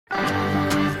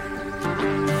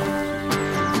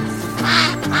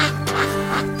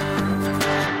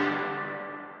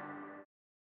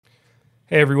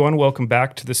Hey everyone, welcome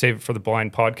back to the Save It for the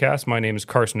Blind podcast. My name is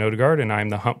Carson, and I'm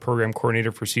the Hunt Program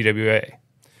Coordinator for CWA.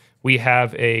 We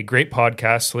have a great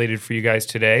podcast slated for you guys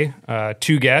today.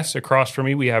 Two guests across from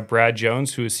me, we have Brad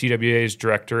Jones, who is CWA's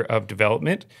Director of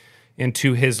Development. And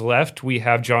to his left, we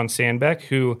have John Sandbeck,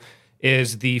 who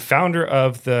is the founder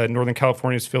of the Northern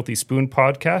California's Filthy Spoon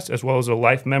podcast, as well as a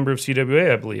life member of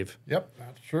CWA, I believe. Yep,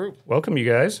 that's true. Welcome, you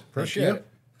guys. Appreciate it.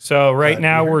 So right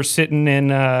now we're sitting in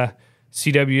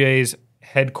CWA's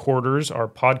headquarters, our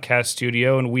podcast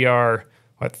studio, and we are,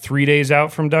 3 days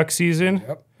out from duck season?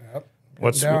 Yep.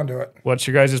 What's down to it? What's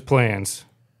your guys' plans?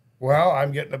 Well,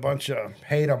 I'm getting a bunch of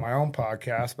hate on my own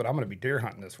podcast, but I'm going to be deer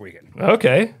hunting this weekend.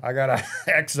 Okay. I got a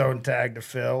X-Zone tag to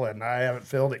fill, and I haven't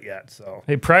filled it yet. So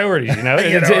hey, priorities, you know?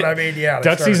 you know what I mean? Yeah.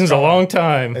 Duck season's a long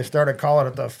time. They started calling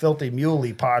it the Filthy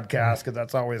Muley podcast because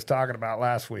that's all we was talking about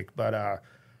last week. But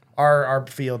our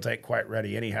fields ain't quite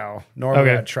ready anyhow. Normally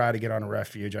I'd try to get on a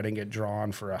refuge. I didn't get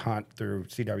drawn for a hunt through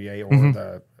CWA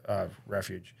or the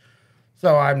refuge.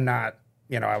 So I'm not,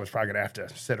 I was probably going to have to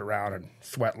sit around and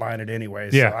sweat line it anyway.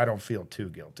 So I don't feel too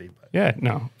guilty. But yeah,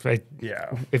 no.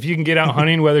 If you can get out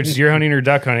hunting, whether it's deer hunting or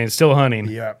duck hunting, it's still hunting.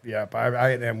 Yep.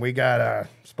 And we got,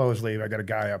 supposedly I got a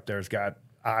guy up there who's got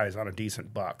eyes on a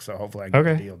decent buck, so hopefully I can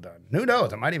get the deal done. Who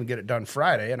knows? I might even get it done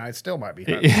Friday, and I still might be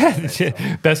hunting. Yeah, so.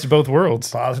 Best of both worlds.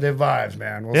 Positive vibes,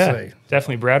 man. We'll see.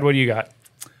 Definitely. Brad, what do you got?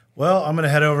 Well, I'm going to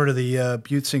head over to the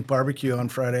Butte Sink Barbecue on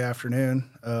Friday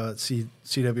afternoon.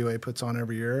 CWA puts on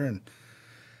every year,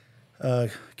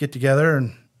 and get together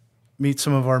and meet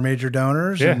some of our major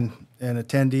donors and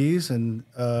attendees, and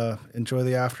enjoy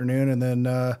the afternoon, and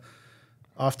then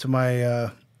off to my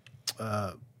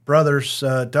brother's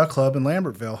duck club in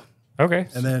Lambertville. Okay.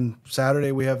 And then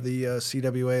Saturday we have the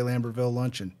CWA Lambertville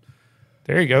luncheon.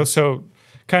 There you go. So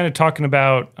kind of talking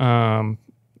about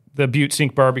the Butte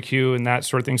Sink Barbecue and that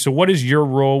sort of thing. So what is your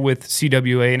role with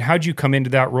CWA, and how'd you come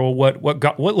into that role?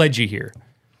 What led you here?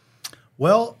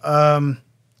 Well,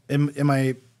 in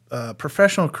my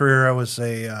professional career, I was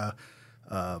I've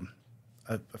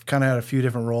kind of had a few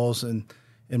different roles. And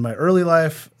in my early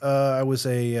life, I was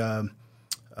I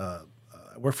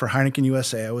worked for Heineken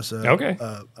USA. I was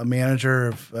a manager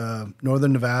of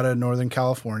Northern Nevada, Northern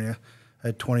California. I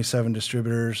had 27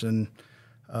 distributors, and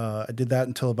I did that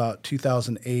until about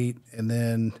 2008, and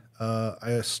then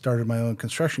I started my own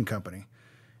construction company,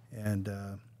 and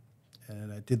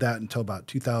I did that until about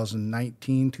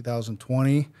 2019,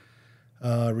 2020.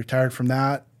 Retired from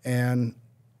that, and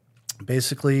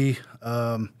basically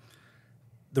the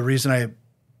reason I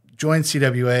joined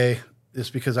CWA is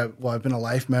because I've been a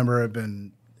life member.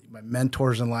 My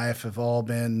mentors in life have all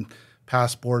been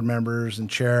past board members and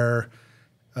chair,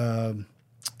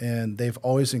 and they've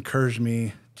always encouraged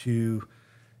me to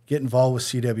get involved with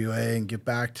CWA and get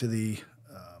back to the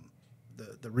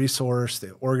resource,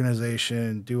 the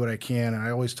organization, do what I can. And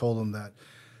I always told them that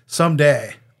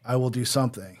someday I will do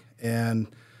something. And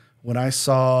when I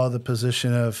saw the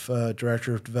position of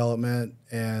Director of Development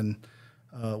and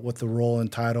what the role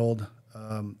entitled,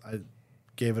 I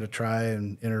gave it a try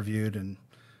and interviewed, and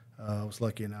I was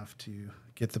lucky enough to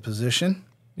get the position.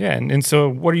 Yeah, and so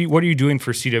what are you doing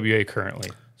for CWA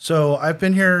currently? So I've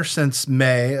been here since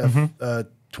May of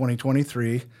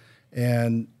 2023,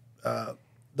 and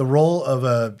the role of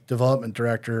a development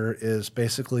director is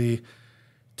basically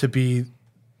to be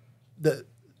the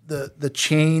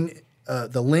chain,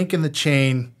 the link in the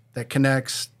chain that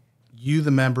connects you, the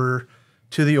member,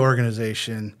 to the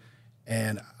organization.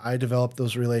 And I develop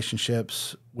those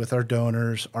relationships with our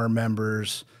donors, our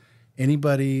members,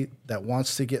 anybody that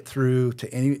wants to get through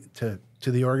to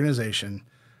the organization.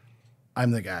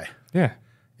 I'm the guy. Yeah.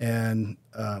 And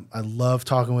I love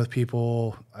talking with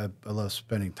people. I love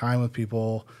spending time with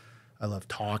people. I love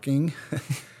talking,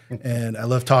 and I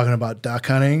love talking about duck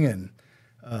hunting. And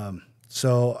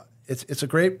so it's a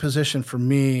great position for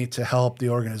me to help the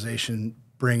organization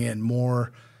bring in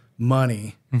more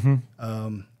money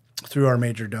through our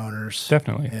major donors.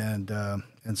 Definitely. And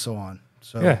so on.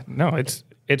 So yeah, no,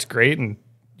 it's great, and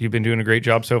you've been doing a great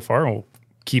job so far, and we'll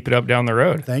keep it up down the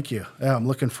road. Thank you. Yeah, I'm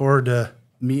looking forward to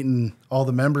meeting all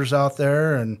the members out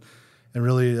there and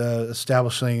really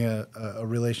establishing a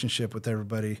relationship with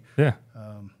everybody. Yeah.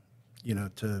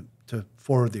 To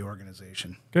forward the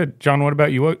organization. Good. John, what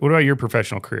about you? What about your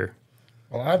professional career?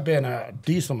 Well, I've been a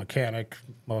diesel mechanic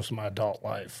most of my adult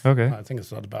life. Okay. I think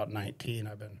it's about 19.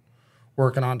 I've been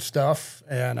working on stuff.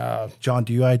 And John,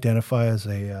 do you identify as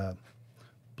a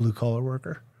blue-collar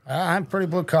worker? I'm pretty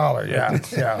blue-collar, yeah.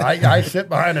 I sit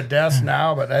behind a desk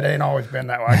now, but that ain't always been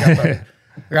that way.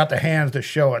 I got the hands to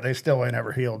show it. They still ain't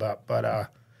ever healed up. But, I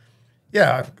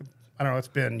I don't know, it's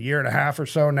been a year and a half or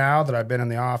so now that I've been in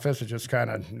the office. It's just kind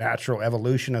of natural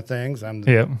evolution of things. I'm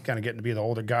kind of getting to be the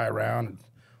older guy around and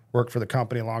worked for the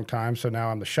company a long time. So now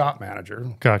I'm the shop manager.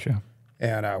 Gotcha.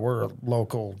 And we're a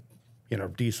local,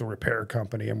 diesel repair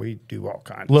company, and we do all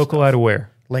kinds of stuff. Local out of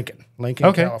where? Lincoln,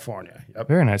 California. Yep.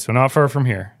 Very nice. So not far from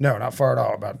here. No, not far at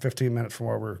all. About 15 minutes from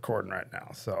where we're recording right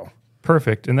now. So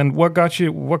perfect. And then what got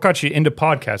you into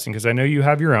podcasting? Because I know you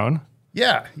have your own.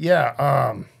 Yeah.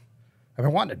 I've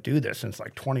been wanting to do this since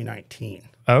like 2019.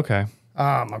 Okay.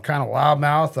 I'm kind of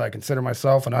loudmouth. I consider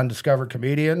myself an undiscovered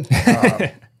comedian.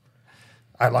 I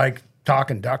like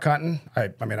talking duck hunting. I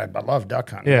love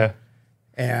duck hunting. Yeah.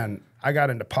 And I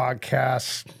got into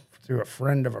podcasts through a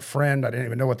friend of a friend. I didn't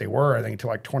even know what they were, I think, until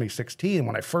like 2016.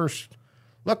 When I first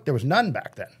looked, there was none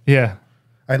back then. Yeah.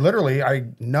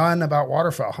 None about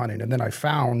waterfowl hunting. And then I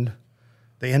found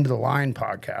the End of the Line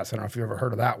podcast. I don't know if you've ever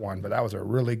heard of that one, but that was a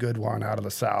really good one out of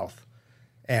the South.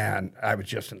 And I was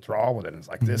just enthralled with it. It's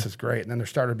like, this is great. And then there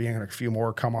started being a few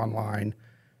more come online.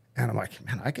 And I'm like,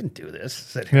 man, I can do this.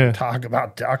 Sit here and talk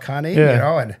about duck hunting,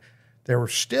 and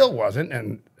still wasn't.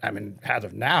 And I mean, as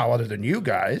of now, other than you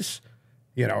guys,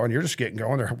 and you're just getting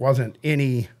going, there wasn't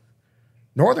any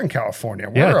Northern California.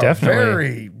 We're a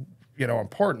very,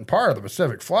 important part of the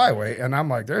Pacific Flyway. And I'm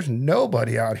like, there's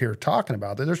nobody out here talking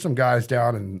about that. There's some guys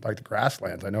down in like the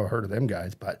grasslands. I know I heard of them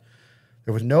guys, but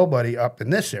there was nobody up in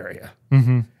this area.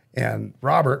 Mm-hmm. And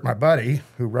Robert, my buddy,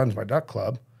 who runs my duck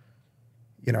club,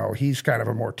 he's kind of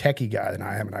a more techie guy than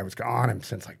I am. And I was on him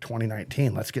since like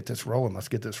 2019. Let's get this rolling.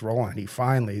 And he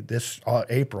finally, this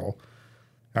April,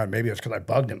 maybe it's because I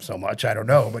bugged him so much, I don't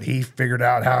know, but he figured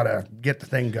out how to get the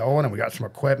thing going, and we got some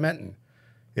equipment, and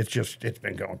it's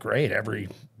been going great. Every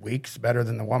week's better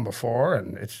than the one before,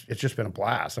 and it's just been a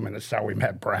blast. I mean, that's how we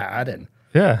met Brad, and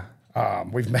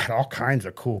we've met all kinds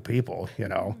of cool people,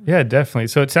 Yeah, definitely.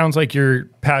 So it sounds like your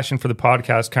passion for the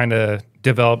podcast kind of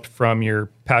developed from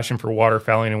your passion for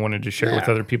waterfowling and wanted to share with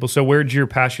other people. So where did your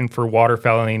passion for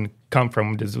waterfowling come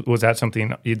from? Was that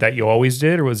something that you always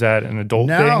did, or was that an adult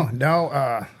thing?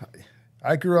 No.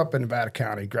 I grew up in Nevada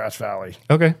County, Grass Valley.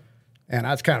 Okay. And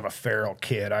I was kind of a feral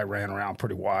kid. I ran around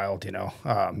pretty wild, not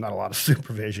a lot of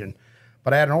supervision.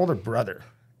 But I had an older brother,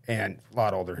 and a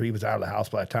lot older. He was out of the house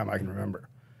by the time I can remember.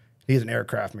 He's an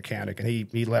aircraft mechanic, and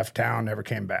he left town, never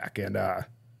came back. And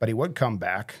but he would come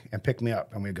back and pick me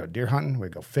up, and we'd go deer hunting,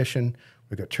 we'd go fishing,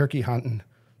 we'd go turkey hunting,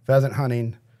 pheasant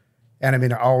hunting.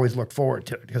 And I always looked forward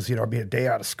to it because, it'd be a day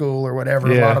out of school or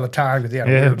whatever a lot of the time because he had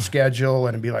a weird schedule,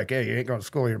 and it'd be like, hey, you ain't going to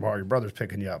school tomorrow, your brother's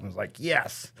picking you up. And I was like,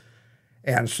 yes.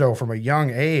 And so from a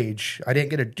young age, I didn't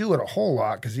get to do it a whole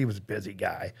lot because he was a busy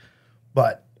guy,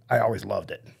 but I always loved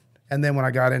it. And then when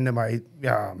I got into my,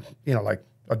 like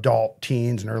adult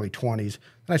teens and early 20s,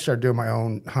 then I started doing my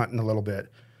own hunting a little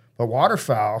bit. But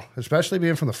waterfowl, especially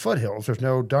being from the foothills, there's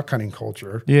no duck hunting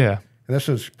culture. Yeah. And this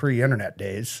was pre-internet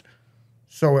days.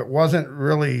 So it wasn't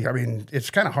really, it's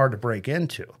kind of hard to break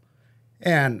into.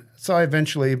 And so I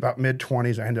eventually, about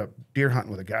mid-20s, I ended up deer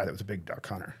hunting with a guy that was a big duck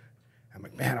hunter. I'm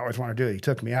like, man, I always want to do it. He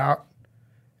took me out,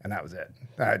 and that was it.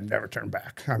 I never turned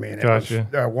back. It was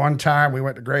one time we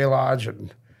went to Gray Lodge,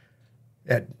 and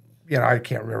I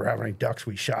can't remember how many ducks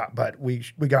we shot, but we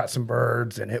got some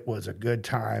birds, and it was a good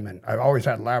time. And I've always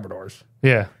had Labradors.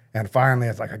 Yeah. And finally,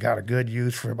 it's like I got a good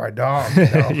use for my dog.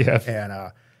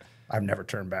 And I've never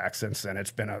turned back since then.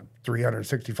 It's been a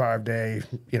 365-day,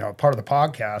 part of the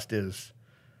podcast is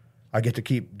I get to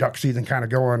keep duck season kind of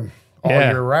going all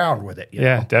year round with it. You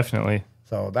know? Definitely.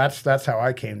 So that's how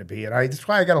I came to be. And that's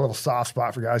why I got a little soft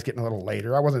spot for guys getting a little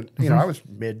later. I wasn't, I was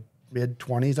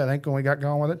mid-20s, I think, when we got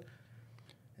going with it.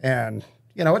 And,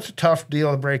 it's a tough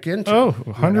deal to break into. Oh,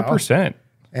 100%.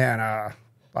 And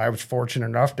I was fortunate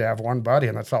enough to have one buddy,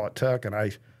 and that's all it took. And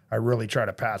I really try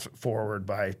to pass it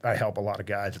forward I help a lot of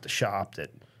guys at the shop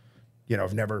that,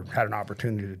 have never had an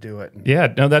opportunity to do it.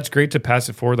 And that's great to pass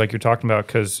it forward like you're talking about,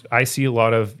 because I see a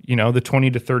lot of, the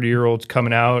 20 to 30-year-olds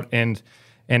coming out, and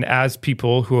as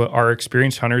people who are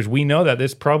experienced hunters, we know that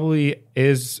this probably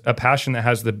is a passion that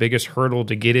has the biggest hurdle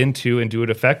to get into and do it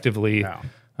effectively.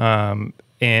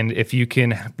 And if you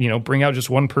can, bring out just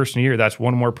one person a year, that's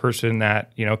one more person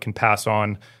that, can pass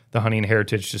on the hunting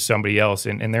heritage to somebody else.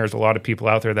 And there's a lot of people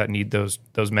out there that need those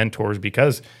mentors,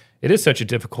 because it is such a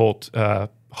difficult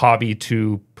hobby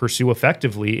to pursue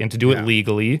effectively and to do it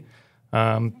legally.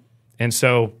 And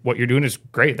so what you're doing is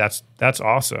great. That's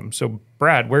awesome. So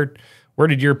Brad, where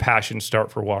did your passion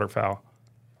start for waterfowl?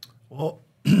 Well,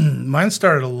 mine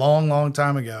started a long, long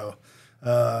time ago,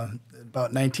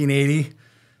 about 1980.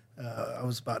 I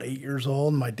was about 8 years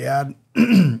old. My dad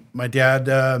took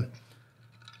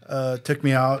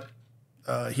me out.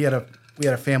 We we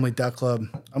had a family duck club.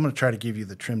 I'm going to try to give you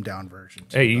the trimmed down version.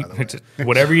 Too,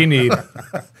 whatever you need.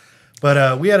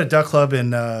 But we had a duck club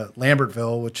in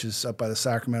Lambertville, which is up by the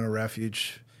Sacramento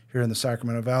Refuge here in the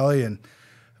Sacramento Valley. And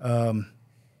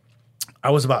I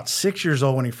was about 6 years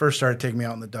old when he first started taking me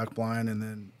out in the duck blind. And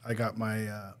then I got my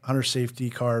hunter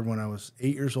safety card when I was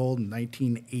 8 years old in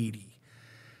 1980.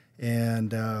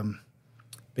 And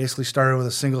basically started with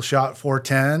a single shot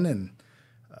 410. And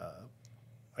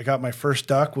I got my first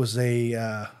duck was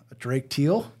a Drake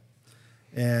teal.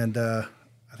 And I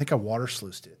think I water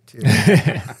sluiced it too.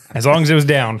 As long as it was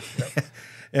down.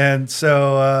 And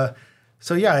so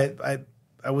yeah,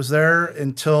 I was there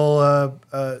until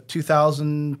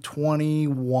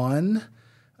 2021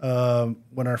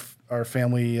 when our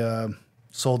family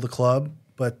sold the club.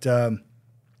 But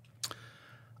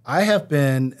I have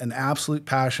been an absolute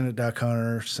passionate duck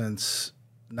hunter since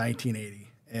 1980.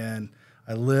 And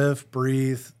I live,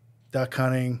 breathe duck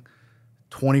hunting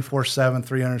 24/7,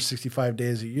 365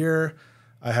 days a year.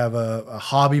 I have a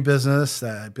hobby business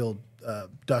that I build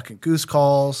duck and goose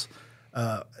calls.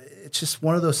 It's just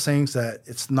one of those things that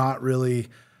it's not really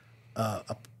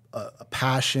a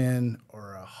passion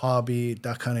or a hobby.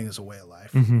 Duck hunting is a way of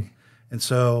life. Mm-hmm. And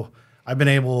so I've been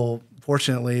able,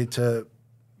 fortunately, to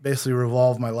basically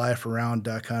revolve my life around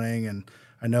duck hunting. And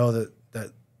I know that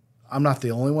I'm not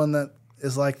the only one that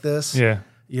is like this. Yeah.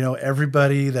 You know,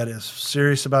 everybody that is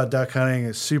serious about duck hunting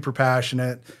is super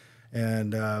passionate,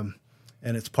 and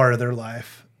it's part of their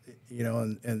life. You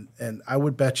know, and I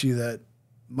would bet you that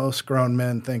most grown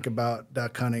men think about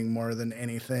duck hunting more than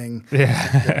anything.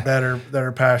 Yeah. that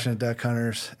are passionate duck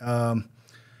hunters.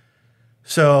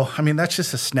 So I mean, that's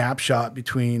just a snapshot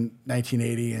between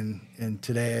 1980 and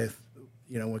today.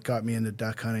 You know, what got me into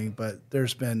duck hunting, but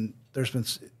there's been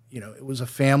you know, it was a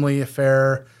family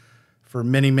affair for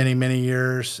many, many, many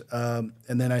years. And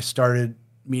then I started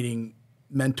meeting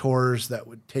mentors that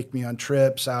would take me on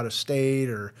trips out of state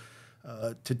or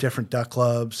to different duck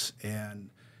clubs and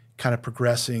kind of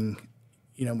progressing,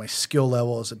 you know, my skill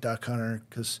level as a duck hunter,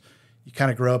 because you kind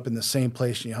of grow up in the same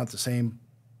place and you hunt the same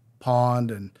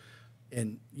pond and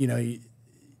you know,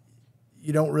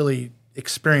 you don't really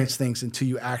experience things until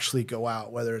you actually go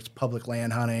out, whether it's public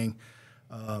land hunting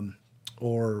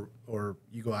or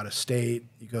you go out of state,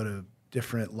 you go to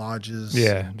different lodges.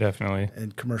 Yeah, definitely.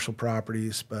 And commercial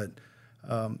properties. But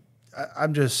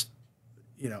I'm just,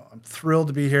 you know, I'm thrilled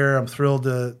to be here. I'm thrilled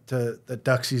that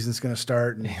duck season's going to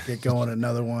start and get going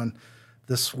another one.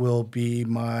 This will be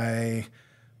my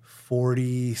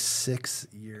 46th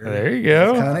year. There you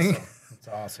go. Hunting. That's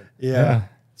awesome. Yeah.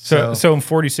 So in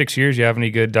 46 years, you have any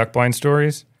good duck blind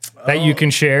stories that you can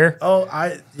share?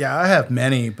 I have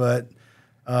many, but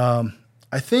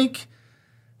I think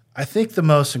the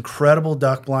most incredible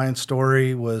duck blind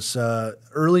story was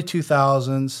early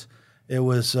 2000s. It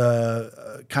was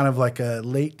kind of like a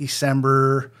late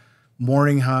December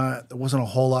morning hunt. There wasn't a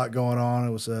whole lot going on.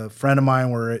 It was a friend of mine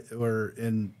were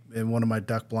in one of my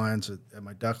duck blinds at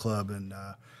my duck club, and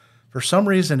for some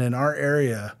reason in our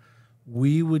area,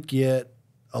 we would get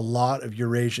a lot of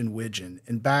Eurasian widgeon.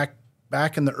 And back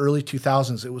in the early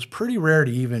 2000s, it was pretty rare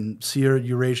to even see a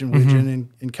Eurasian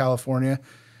widgeon in California.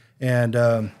 And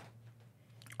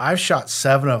I've shot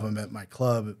 7 of them at my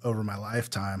club over my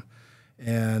lifetime.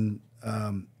 And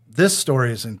this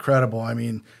story is incredible. I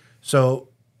mean, so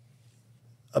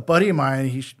a buddy of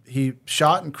mine, he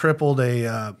shot and crippled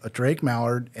a Drake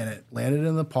mallard, and it landed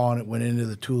in the pond. It went into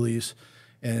the tules.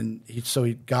 And he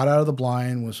got out of the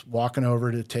blind, was walking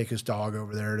over to take his dog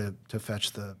over there to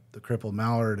fetch the crippled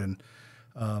mallard. And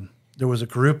there was a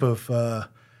group of, I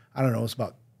don't know, it was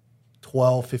about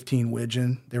 12, 15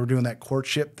 widgeon. They were doing that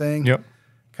courtship thing. Yep.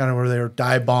 Kind of where they were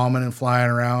dive bombing and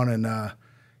flying around. And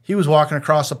he was walking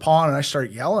across the pond, and I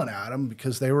started yelling at him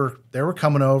because they were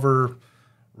coming over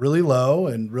really low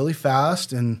and really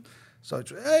fast. And so I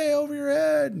said, "Hey, over your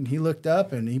head." And he looked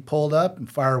up, and he pulled up and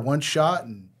fired one shot,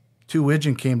 and 2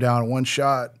 widgeon came down in one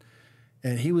shot.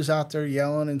 And he was out there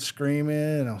yelling and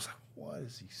screaming. And I was like, what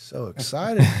is he so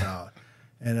excited about?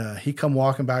 And he come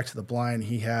walking back to the blind.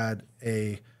 He had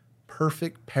a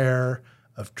perfect pair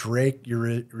of Drake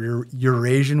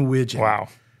Eurasian widgeon. Wow.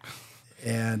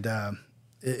 And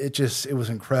it was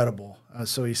incredible.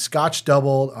 So he scotch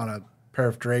doubled on a pair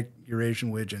of Drake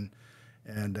Eurasian widgeon.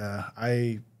 And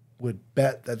I would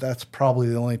bet that's probably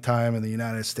the only time in the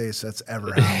United States that's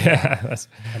ever happened.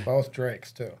 Yeah, and both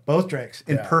Drakes too. Both Drakes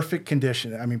in perfect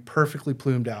condition. I mean, perfectly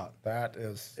plumed out.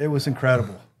 It was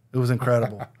incredible. It was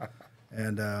incredible.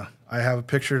 And I have a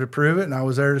picture to prove it, and I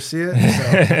was there to see it. So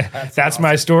that's awesome.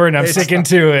 My story, and I'm sticking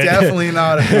to it. Definitely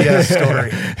not a BS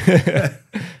story.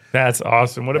 That's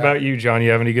awesome. What about you, John?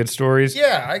 You have any good stories?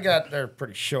 Yeah, they're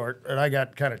pretty short, and I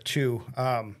got kind of two.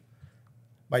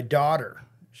 My daughter,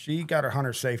 she got her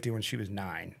hunter safety when she was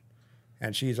 9,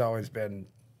 and she's always been,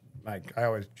 like, I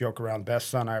always joke around, best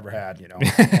son I ever had,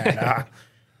 And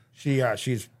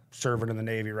she's serving in the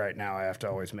Navy right now, I have to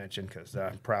always mention, because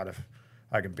I'm proud of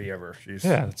I could be of her.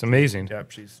 That's amazing.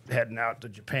 Yep, she's heading out to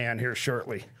Japan here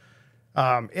shortly.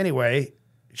 Anyway,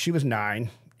 she was 9,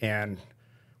 and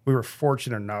we were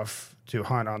fortunate enough to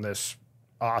hunt on this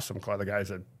awesome club. The guy's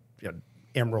a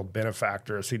Emerald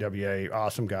benefactor, a CWA,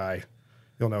 awesome guy.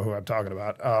 You'll know who I'm talking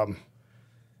about.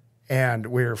 And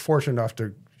we were fortunate enough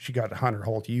she got to hunt her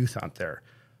whole youth hunt there.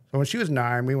 So when she was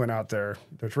 9, we went out there.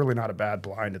 There's really not a bad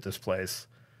blind at this place.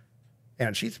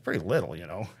 And she's pretty little,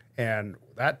 And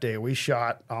that day we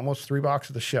shot almost 3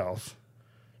 boxes of shells.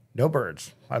 No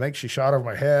birds. I think she shot over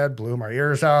my head, blew my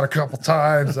ears out a couple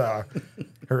times.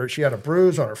 She had a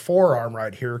bruise on her forearm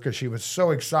right here because she was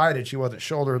so excited she wasn't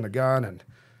shouldering the gun,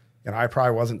 and I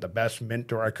probably wasn't the best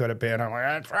mentor I could have been. I'm like,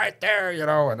 that's right there,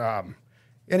 And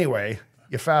anyway,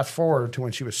 you fast forward to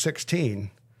when she was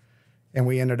 16, and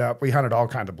we hunted all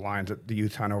kinds of blinds at the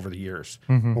youth hunt over the years.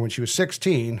 Mm-hmm. But when she was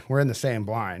 16, we're in the same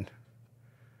blind,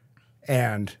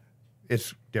 and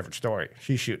it's a different story.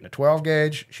 She's shooting a 12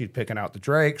 gauge. She's picking out the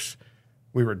drakes.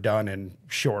 We were done in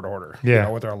short order.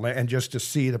 With our and just to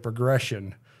see the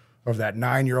progression of that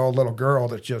 9-year-old little girl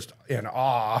that's just in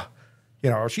awe.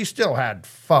 She still had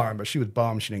fun, but she was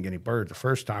bummed she didn't get any birds the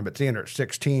first time. But seeing her at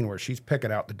 16, where she's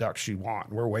picking out the ducks she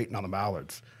wants, we're waiting on the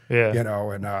mallards. Yeah.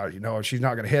 If she's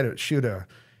not going to shoot a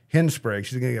hen sprig,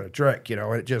 she's going to get a drake. And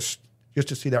it just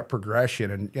to see that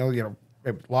progression, and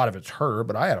a lot of it's her,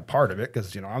 but I had a part of it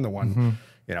because I'm the one,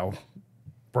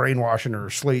 brainwashing her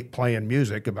sleep, playing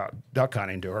music about duck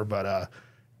hunting to her. But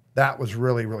that was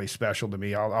really, really special to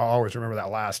me. I'll always remember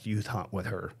that last youth hunt with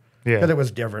her because it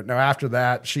was different. Now after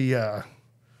that, she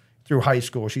through high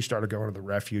school she started going to the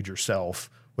refuge herself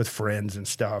with friends and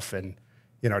stuff, and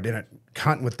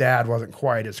hunting with Dad wasn't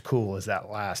quite as cool as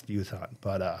that last youth hunt.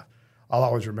 But I'll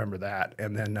always remember that.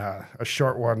 And then a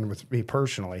short one with me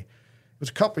personally. It was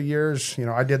a couple of years.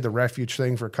 I did the refuge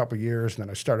thing for a couple of years, and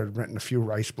then I started renting a few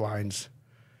rice blinds.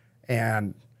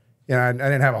 And, I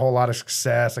didn't have a whole lot of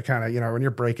success. I kind of, when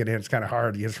you're breaking in, it's kind of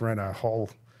hard. You just rent a whole,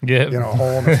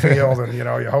 hole in the field, and,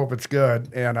 you hope it's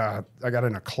good. And I got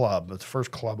in a club. It was the first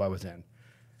club I was in.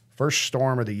 First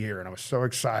storm of the year, and I was so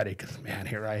excited because, man,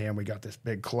 here I am. We got this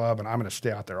big club, and I'm going to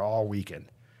stay out there all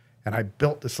weekend. And I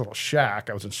built this little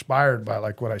shack. I was inspired by,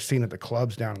 like, what I seen at the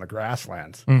clubs down in the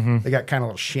grasslands. Mm-hmm. They got kind of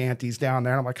little shanties down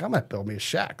there. And I'm like, I'm going to build me a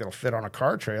shack that'll fit on a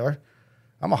car trailer.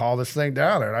 I'm going to haul this thing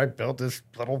down there. And I built this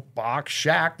little box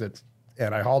shack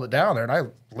and I hauled it down there, and I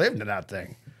lived in that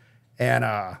thing. And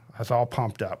I was all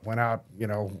pumped up. Went out,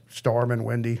 storming,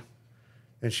 windy.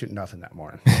 Didn't shoot nothing that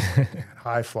morning.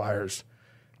 High flyers.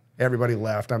 Everybody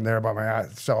left. I'm there by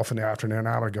myself in the afternoon.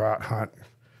 I'm going to go out and hunt.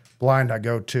 Blind I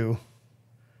go to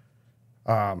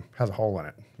has a hole in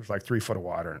it. There's like 3 foot of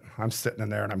water. And I'm sitting in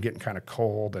there, and I'm getting kind of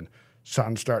cold, and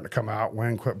sun's starting to come out,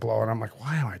 wind quit blowing. I'm like,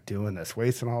 why am I doing this?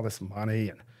 Wasting all this money.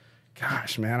 And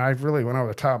gosh, man, I really went over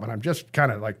the top, and I'm just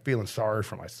kind of like feeling sorry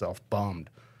for myself, bummed.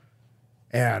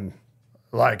 And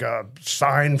like a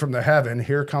sign from the heaven,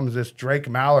 here comes this Drake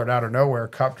mallard out of nowhere,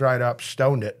 cupped right up,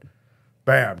 stoned it.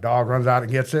 Bam, dog runs out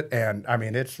and gets it. And I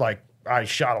mean, it's like I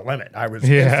shot a limit. I was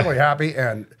instantly happy.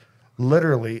 And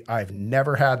literally, I've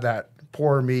never had that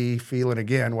poor me feeling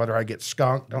again, whether I get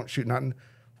skunked, don't shoot nothing.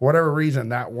 For whatever reason,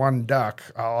 that one duck,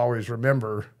 I'll always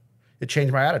remember, it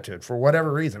changed my attitude. For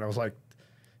whatever reason, I was like,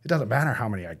 it doesn't matter how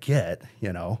many I get,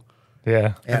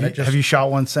 Yeah. And have you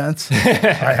shot one since?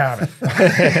 I haven't.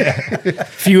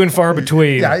 Few and far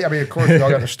between. Yeah, I mean, of course, we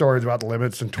all got the stories about the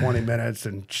limits and 20 minutes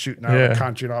and shooting out of the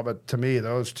country and all, but to me,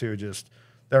 those two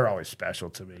they're always special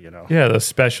to me, Yeah, those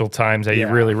special times that you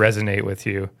really resonate with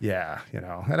you. Yeah,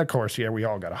 and of course, we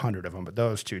all got 100 of them, but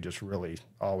those two just really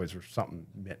always were something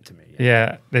meant to me.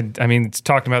 Yeah, and I mean,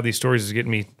 talking about these stories is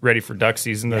getting me ready for duck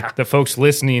season. The folks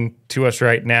listening to us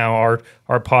right now, our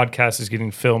podcast is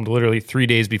getting filmed literally 3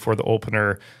 days before the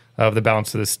opener of the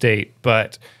Balance of the State,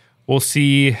 but we'll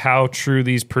see how true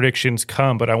these predictions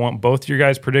come, but I want both your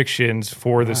guys' predictions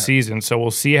for the season. So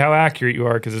we'll see how accurate you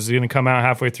are because this is going to come out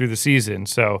halfway through the season.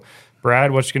 So,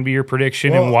 Brad, what's going to be your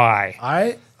prediction and why?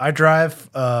 I drive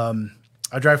from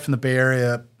the Bay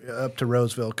Area up to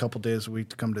Roseville a couple days a week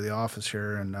to come to the office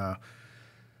here, and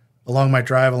along my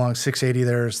drive along 680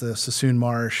 there's the Sassoon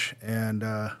Marsh, and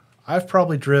I've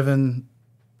probably driven,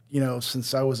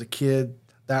 since I was a kid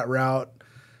that route.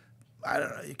 I don't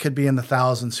know, it could be in the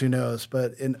thousands, who knows?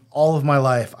 But in all of my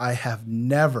life, I have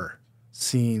never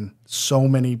seen so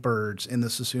many birds in the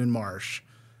Sassoon Marsh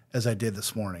as I did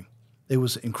this morning. It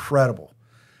was incredible.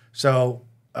 So,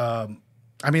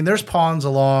 there's ponds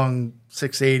along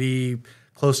 680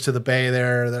 close to the bay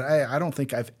there that I don't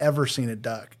think I've ever seen a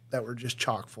duck that were just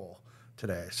chock full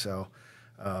today. So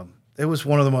it was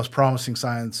one of the most promising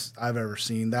signs I've ever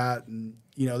seen. That, and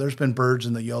there's been birds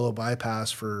in the Yolo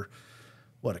bypass for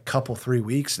a couple 3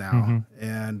 weeks now,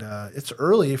 and it's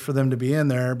early for them to be in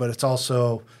there, but it's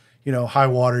also high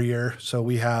water year, so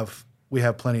we have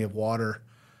plenty of water,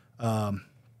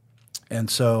 and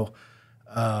so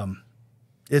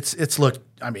it's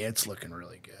looking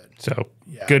really good. So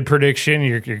good prediction.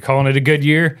 You're calling it a good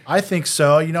year? I think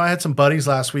so. I had some buddies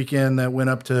last weekend that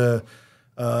went up to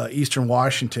Eastern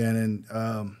Washington,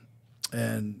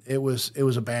 and it was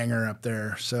a banger up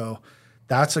there. So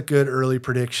that's a good early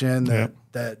prediction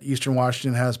that Eastern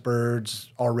Washington has birds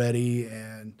already,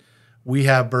 and we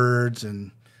have birds.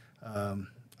 And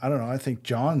I don't know. I think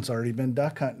John's already been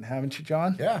duck hunting, haven't you,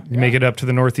 John? Yeah. You make it up to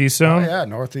the Northeast zone? Oh, yeah,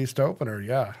 Northeast opener,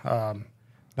 yeah.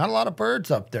 Not a lot of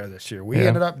birds up there this year. We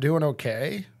ended up doing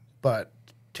okay, but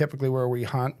typically where we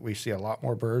hunt, we see a lot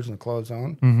more birds in the closed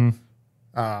zone.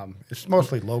 Mm-hmm. It's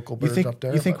mostly local birds up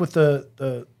there. You think with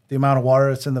the amount of water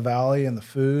that's in the valley and the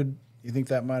food, you think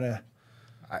that might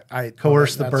have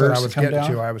coerced the birds to come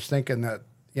down? I was thinking that,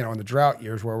 in the drought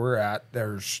years where we're at,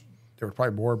 there were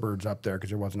probably more birds up there because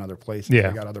there wasn't other places. Yeah.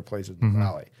 We got other places in the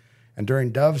valley. And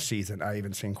during dove season, I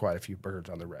even seen quite a few birds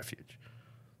on the refuge.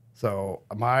 So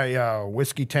my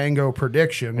Whiskey Tango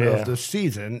prediction of the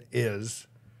season is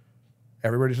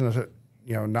everybody's going to,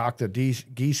 knock the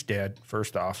geese dead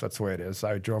first off. That's the way it is.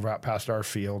 I drove out past our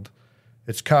field.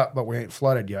 It's cut, but we ain't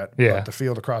flooded yet. Yeah. But the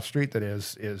field across the street that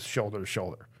is shoulder to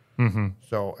shoulder. Mm-hmm.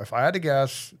 So if I had to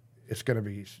guess, it's going to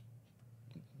be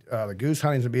the goose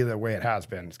hunting's going to be the way it has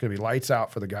been. It's going to be lights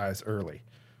out for the guys early.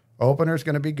 Opener's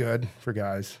going to be good for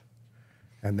guys.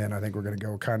 And then I think we're going to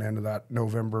go kind of into that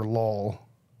November lull.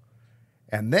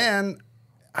 And then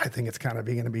I think it's kind of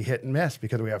going to be hit and miss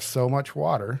because we have so much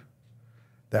water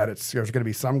that there's going to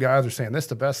be some guys are saying this is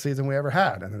the best season we ever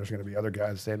had. And then there's going to be other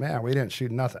guys saying, man, we didn't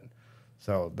shoot nothing.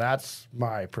 So that's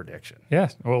my prediction. Yeah.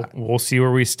 Well, we'll see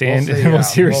where we stand. We'll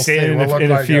see where we stand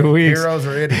in a few weeks. Heroes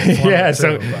or idiots.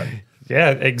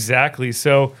 Yeah, exactly.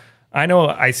 So I know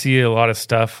I see a lot of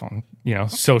stuff on,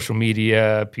 social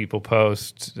media. People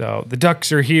post, the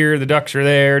ducks are here, the ducks are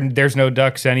there, and there's no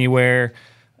ducks anywhere.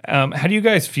 How do you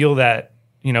guys feel that,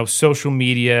 social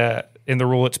media and the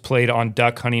role it's played on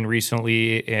duck hunting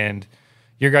recently, and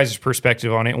your guys'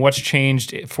 perspective on it, and what's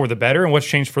changed for the better and what's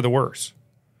changed for the worse?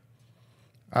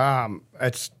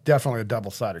 It's definitely a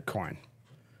double-sided coin.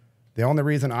 The only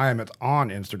reason I am on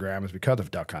Instagram is because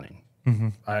of duck hunting. Mm-hmm.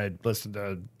 I listened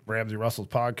to Ramsey Russell's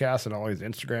podcast and all these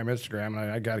Instagram,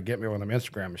 and I got to get me one of them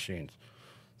Instagram machines.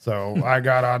 So I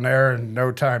got on there in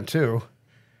no time too.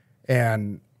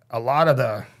 And a lot of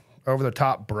the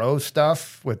over-the-top bro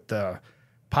stuff with the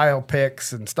pile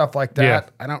picks and stuff like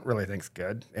that, I don't really think is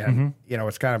good. And,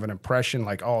 it's kind of an impression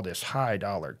like all this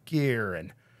high-dollar gear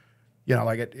and,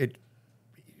 it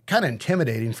kind of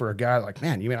intimidating for a guy like,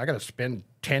 man, you mean I got to spend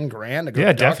 10 grand to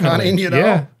go duck hunting,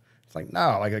 Yeah. It's like,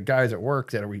 no, like the guys at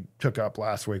work that we took up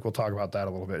last week, we'll talk about that a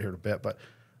little bit here in a bit, but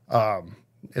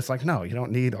it's like, no, you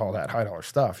don't need all that high-dollar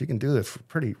stuff. You can do this for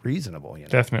pretty reasonable,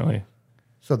 Definitely.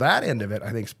 So that end of it,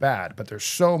 I think, is bad, but there's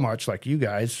so much, like your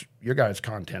guys'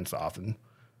 content's often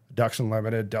Ducks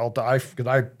Unlimited, Delta, because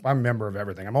I'm a member of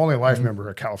everything. I'm only a life member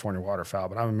of California Waterfowl,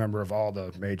 but I'm a member of all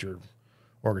the major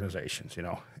organizations,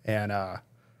 and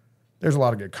there's a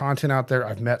lot of good content out there.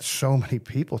 I've met so many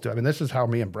people too. I mean, this is how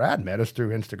me and Brad met, us through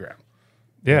Instagram.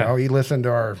 Yeah. He listened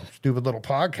to our stupid little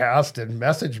podcast and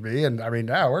messaged me. And I mean,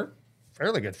 now we're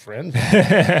fairly good friends.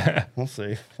 We'll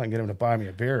see if I can get him to buy me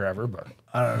a beer ever, but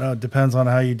I don't know. It depends on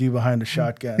how you do behind a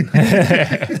shotgun.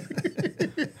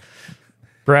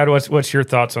 Brad, what's your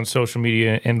thoughts on social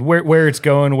media and where it's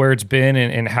going, where it's been,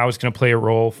 and how it's going to play a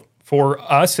role for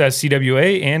us as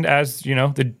CWA and as,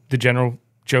 the general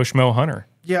Joe Schmo hunter?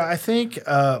 Yeah, I think,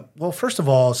 first of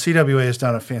all, CWA has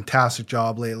done a fantastic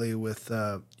job lately with,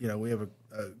 we have a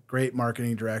great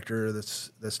marketing director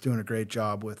that's doing a great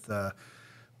job with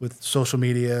social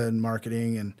media and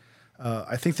marketing. And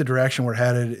I think the direction we're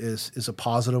headed is a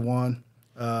positive one.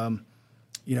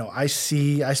 I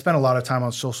spend a lot of time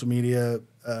on social media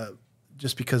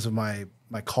just because of my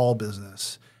call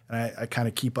business. And I kind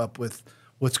of keep up with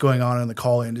what's going on in the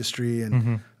call industry.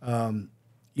 And,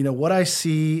 what I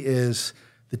see is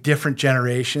the different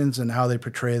generations and how they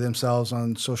portray themselves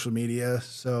on social media.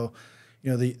 So,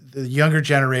 the younger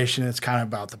generation, it's kind of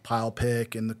about the pile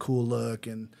pick and the cool look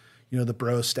and, the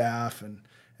bro staff and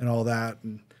all that.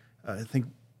 And I think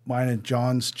mine and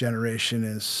John's generation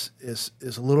is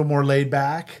a little more laid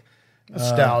back.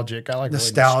 Nostalgic. I like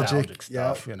nostalgic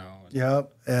stuff, yep.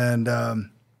 Yep. And,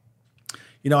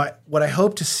 what I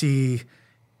hope to see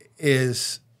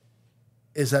is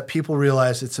that people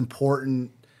realize it's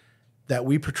important that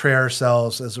we portray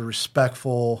ourselves as a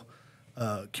respectful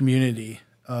community,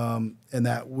 and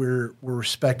that we're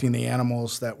respecting the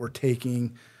animals that we're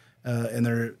taking, and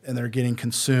they're getting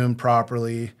consumed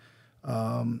properly,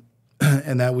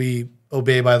 and that we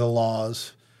obey by the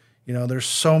laws. There's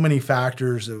so many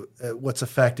factors of what's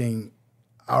affecting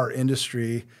our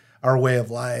industry, our way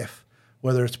of life,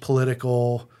 whether it's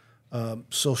political,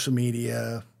 social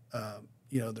media.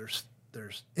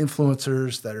 There's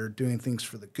influencers that are doing things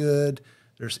for the good.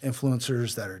 There's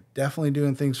influencers that are definitely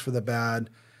doing things for the bad.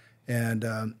 And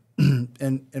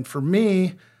and for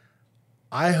me,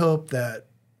 I hope that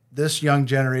this young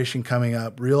generation coming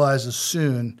up realizes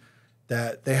soon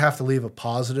that they have to leave a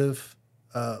positive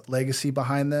legacy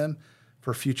behind them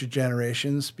for future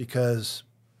generations, because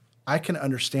I can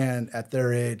understand at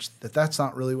their age that that's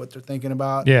not really what they're thinking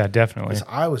about. Yeah, definitely.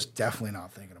 I was definitely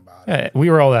not thinking about it. Yeah, we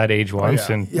were all that age once,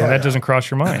 that doesn't cross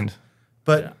your mind.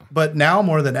 But now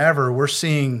more than ever, we're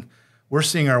seeing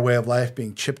our way of life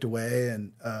being chipped away,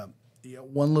 and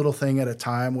one little thing at a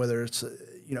time. Whether it's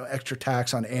extra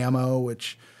tax on ammo,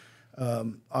 which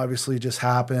obviously just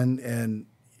happened, and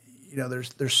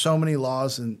there's so many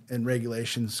laws and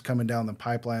regulations coming down the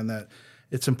pipeline that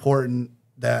it's important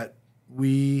that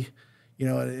we,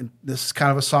 and this is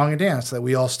kind of a song and dance, that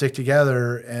we all stick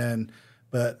together.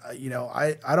 But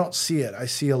I don't see it. I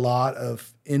see a lot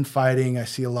of infighting. I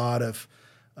see a lot of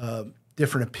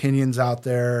different opinions out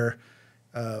there.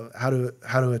 How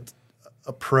to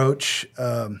approach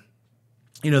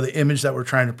the image that we're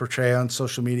trying to portray on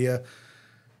social media.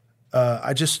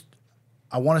 I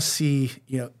want to see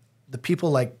the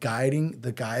people like guiding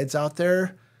the guides out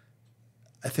there.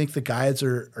 I think the guides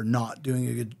are not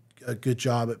doing a good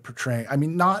job at portraying. I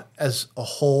mean, not as a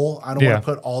whole. I don't want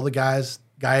to put all the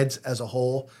guides as a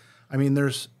whole. I mean,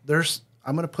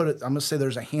 I'm going to say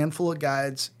there's a handful of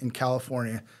guides in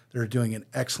California that are doing an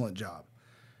excellent job.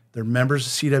 They're members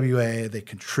of CWA. They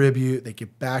contribute. They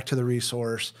give back to the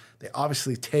resource. They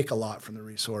obviously take a lot from the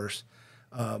resource,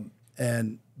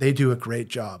 and they do a great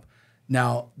job.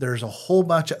 Now, there's a whole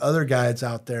bunch of other guides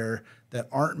out there that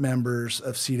aren't members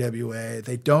of CWA.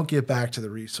 They don't give back to the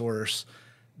resource.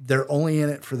 They're only in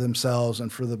it for themselves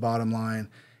and for the bottom line.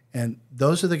 And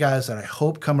those are the guys that I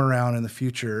hope come around in the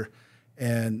future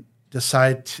and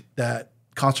decide that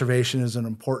conservation is an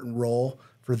important role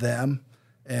for them,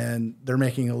 and they're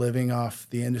making a living off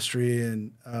the industry.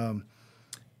 And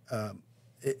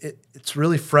it's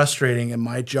really frustrating in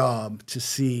my job to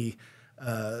see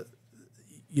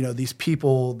these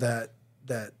people that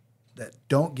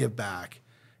don't give back,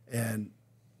 and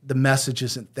the message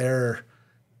isn't there.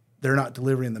 They're not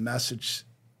delivering the message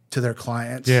to their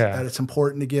clients that it's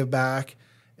important to give back.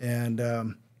 And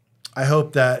I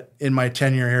hope that in my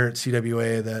tenure here at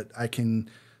CWA that I can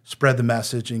spread the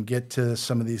message and get to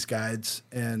some of these guides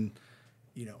and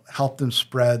help them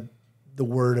spread the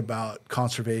word about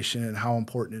conservation and how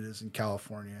important it is in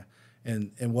California,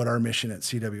 and what our mission at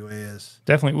CWA is.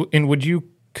 Definitely. And would you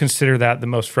consider that the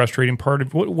most frustrating part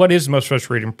of what is the most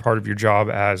frustrating part of your job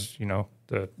as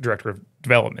the director of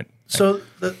development? So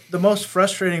the most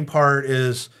frustrating part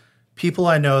is people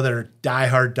I know that are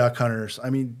diehard duck hunters. I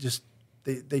mean, just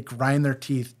they grind their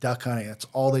teeth duck hunting. That's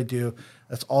all they do.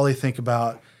 That's all they think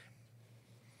about.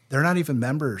 They're not even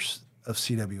members of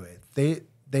CWA. They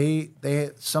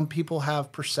some people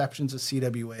have perceptions of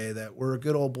CWA that we're a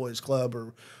good old boys club,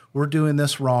 or we're doing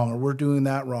this wrong, or we're doing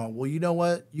that wrong. Well, you know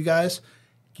what, you guys,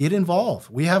 get involved.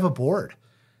 We have a board.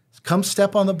 Come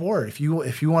step on the board. If you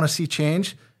want to see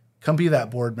change, come be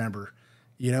that board member.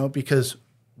 Because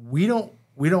we don't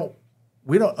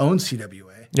own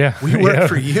CWA. Yeah, we work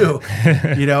for you.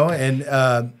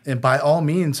 And by all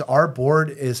means, our board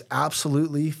is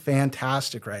absolutely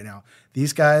fantastic right now.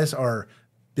 These guys are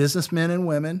businessmen and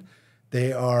women.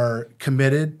 They are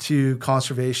committed to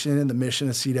conservation and the mission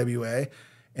of CWA,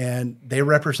 and they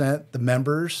represent the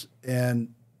members.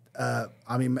 And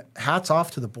hats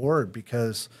off to the board,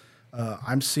 because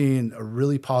I'm seeing a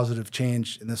really positive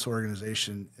change in this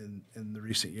organization in the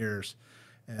recent years.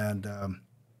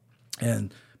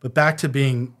 But back to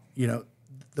being,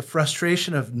 the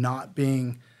frustration of not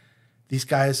being these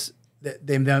guys.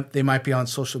 They might be on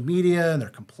social media and they're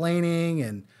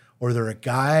complaining, or they're a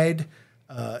guide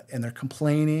and they're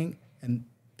complaining, and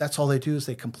that's all they do is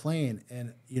they complain.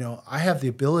 And I have the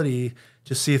ability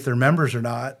to see if they're members or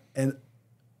not, and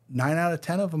 9 out of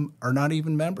 10 of them are not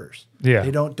even members. Yeah.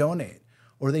 They don't donate,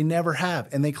 or they never have,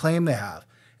 and they claim they have.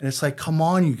 And it's like, come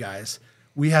on, you guys.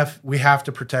 We have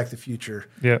to protect the future.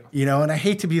 Yeah. And I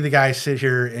hate to be the guy sit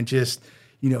here and just,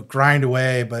 grind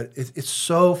away, but it's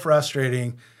so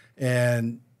frustrating.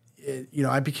 And,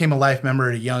 I became a life member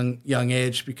at a young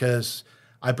age because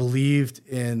I believed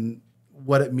in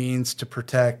what it means to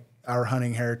protect our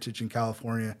hunting heritage in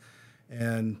California.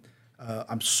 And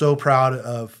I'm so proud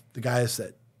of the guys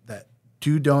that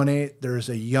do donate. There's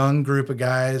a young group of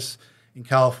guys in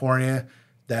California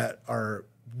that are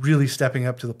really stepping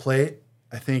up to the plate.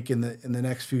 I think in the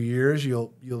next few years,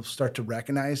 you'll start to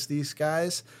recognize these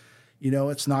guys.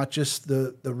 It's not just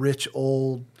the rich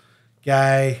old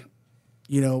guy,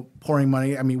 pouring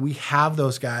money. I mean, we have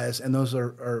those guys, and those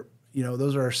are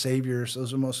those are our saviors.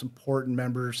 Those are the most important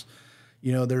members.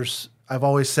 I've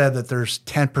always said that there's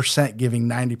 10% giving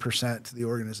 90% to the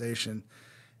organization,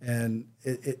 and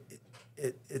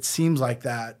it seems like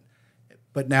that.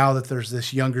 But now that there's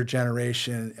this younger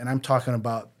generation, and I'm talking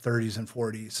about 30s and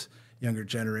 40s younger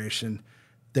generation,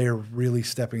 they're really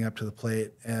stepping up to the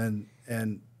plate, and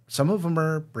some of them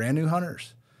are brand new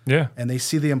hunters. Yeah, and they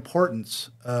see the importance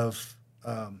of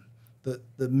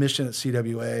the mission at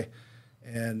CWA,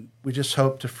 and we just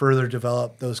hope to further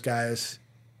develop those guys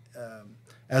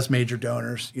as major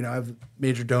donors. I have a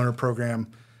major donor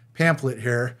program pamphlet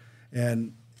here,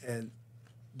 and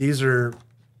these are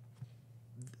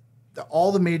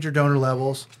all the major donor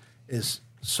levels is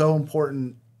so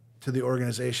important to the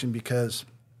organization because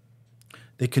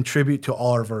they contribute to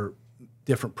all of our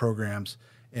different programs,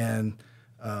 and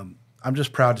I'm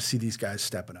just proud to see these guys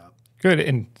stepping up. Good.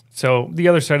 And so the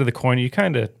other side of the coin, you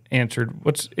kind of answered.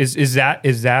 Is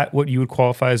that what you would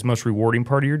qualify as the most rewarding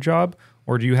part of your job?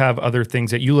 Or do you have other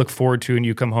things that you look forward to and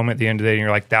you come home at the end of the day and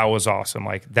you're like, that was awesome.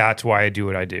 Like, that's why I do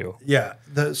what I do. Yeah.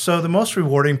 So the most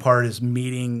rewarding part is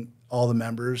meeting all the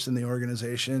members in the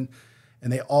organization,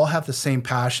 and they all have the same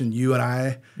passion you and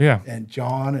I and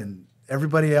John and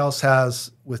everybody else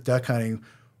has with duck hunting.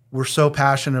 We're so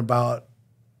passionate about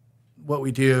what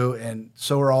we do, and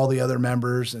so are all the other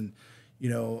members. And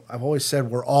I've always said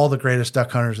we're all the greatest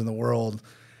duck hunters in the world,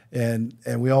 and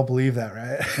we all believe that,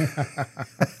 right?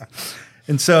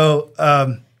 And so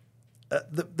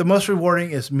the most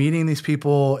rewarding is meeting these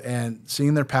people and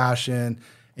seeing their passion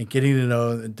and getting to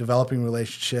know and developing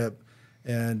relationship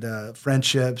and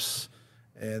friendships,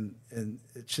 and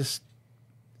it's just,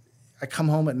 I come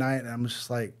home at night and I'm just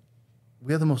like,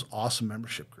 we have the most awesome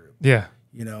membership group. Yeah.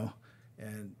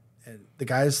 And the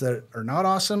guys that are not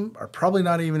awesome are probably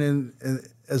not even in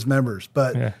as members,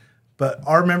 but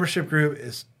our membership group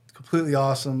is completely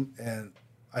awesome, and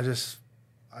I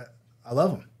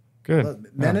love them.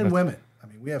 Good. Men and women. I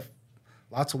mean, we have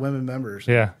lots of women members.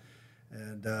 Yeah.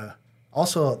 And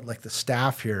also, like, the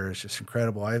staff here is just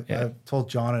incredible. I've told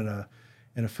John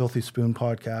in a Filthy Spoon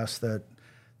podcast that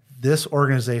this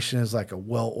organization is like a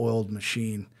well-oiled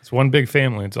machine. It's one big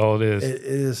family. It's all it is. It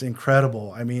is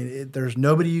incredible. I mean, there's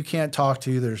nobody you can't talk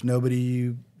to. There's nobody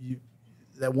you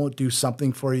that won't do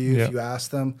something for you if you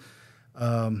ask them.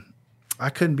 I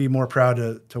couldn't be more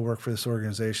proud to work for this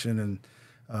organization,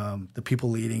 and the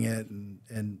people leading it,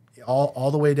 and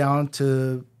all the way down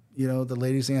to the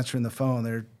ladies answering the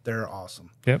phone. They're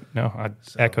awesome. Yep. No, I'd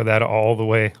echo that all the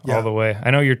way. Yeah. All the way. I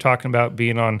know you're talking about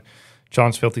being on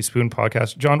John's Filthy Spoon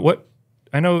podcast. John,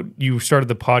 I know you started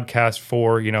the podcast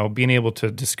for, being able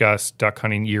to discuss duck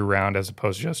hunting year round as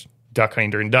opposed to just duck hunting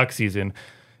during duck season.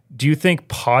 Do you think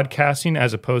podcasting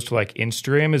as opposed to like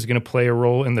Instagram is going to play a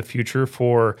role in the future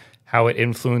for how it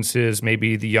influences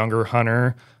maybe the younger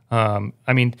hunter?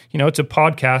 I mean, it's a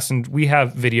podcast and we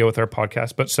have video with our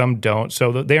podcast, but some don't.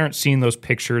 So they aren't seeing those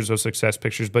pictures, those success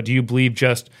pictures. But do you believe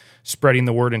just spreading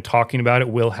the word and talking about it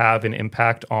will have an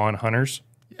impact on hunters?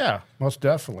 Yeah, most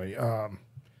definitely. I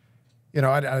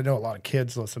know a lot of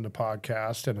kids listen to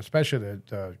podcasts, and especially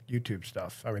the YouTube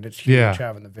stuff. I mean, it's huge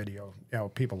having the video.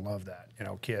 People love that.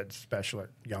 Kids, especially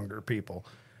younger people.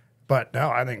 But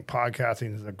no, I think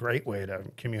podcasting is a great way to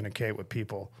communicate with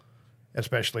people,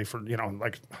 especially for,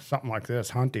 like something like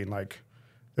this, hunting. Like,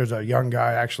 there's a young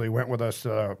guy actually went with us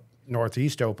to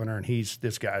Northeast opener, and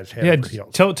this guy's head over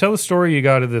heels. Tell the story you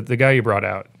got of the guy you brought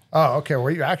out. Oh, okay. Well,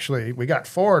 we got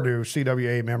 4 new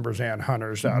CWA members and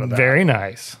hunters out of that. Very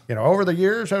nice. Over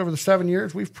the 7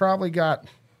 years, we've probably got,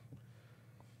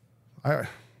 there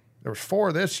was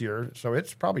 4 this year, so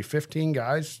it's probably 15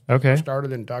 guys who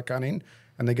started in duck hunting,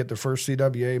 and they get their first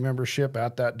CWA membership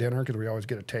at that dinner because we always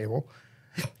get a table.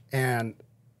 And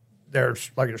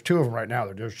there's 2 of them right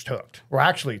now. They're just hooked. Well,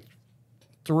 actually,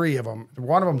 3 of them.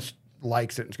 One of them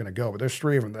likes it and is going to go, but there's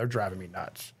 3 of them. They're driving me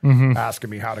nuts, asking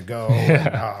me how to go.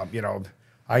 And,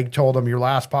 I told him your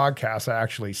last podcast, I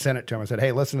actually sent it to him. I said,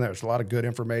 hey, listen, there's a lot of good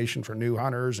information for new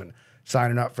hunters and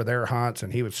signing up for their hunts.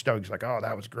 And he was stoked. He's like, oh,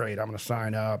 that was great. I'm going to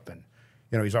sign up. And,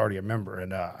 he's already a member.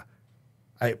 And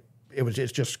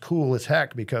it's just cool as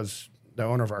heck because the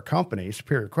owner of our company,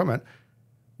 Superior Equipment,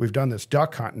 we've done this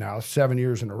duck hunt now 7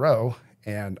 years in a row.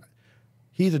 And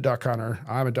he's a duck hunter.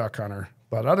 I'm a duck hunter.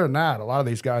 But other than that, a lot of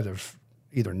these guys have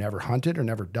either never hunted or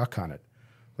never duck hunted.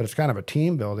 But it's kind of a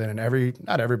team building, and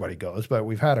not everybody goes, but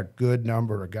we've had a good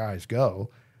number of guys go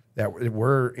that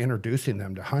we're introducing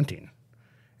them to hunting.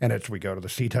 And we go to the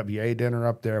CWA dinner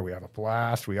up there. We have a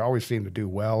blast. We always seem to do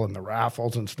well in the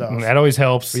raffles and stuff. That always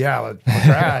helps. But yeah,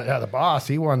 Brad, the boss,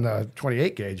 he won the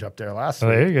 28 gauge up there last week.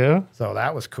 There you go. So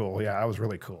that was cool. Yeah, that was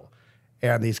really cool.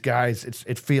 And these guys,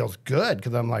 it feels good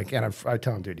because I'm like, and I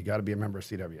tell them, dude, you got to be a member of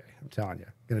CWA. I'm telling you,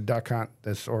 in a duck hunt,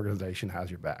 this organization has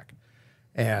your back.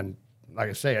 And like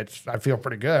I say, I feel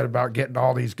pretty good about getting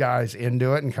all these guys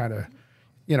into it and kind of,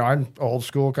 I'm old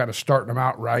school, kind of starting them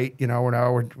out right. They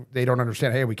don't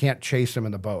understand, hey, we can't chase them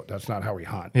in the boat. That's not how we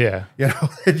hunt. Yeah.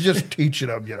 It's just teaching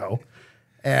them,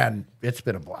 and it's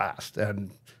been a blast.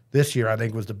 And this year, I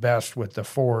think, was the best with the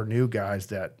 4 new guys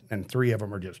and 3 of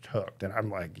them are just hooked. And I'm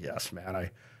like, yes, man.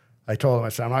 I told them, I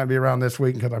said, I'm not going to be around this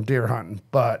week because I'm deer hunting,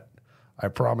 but I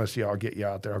promise you I'll get you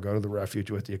out there. I'll go to the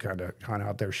refuge with you, kind of hunt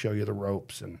out there, show you the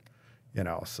ropes. And,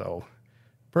 so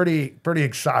pretty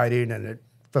exciting and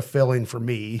fulfilling for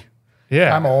me.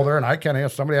 Yeah. I'm older and I kind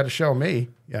of, somebody had to show me,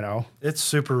 It's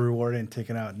super rewarding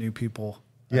taking out new people.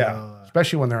 Yeah.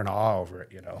 Especially when they're in awe over it,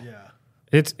 Yeah.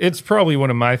 It's probably one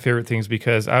of my favorite things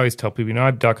because I always tell people,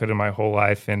 I've duck hunted my whole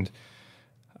life, and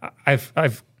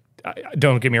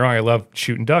don't get me wrong, I love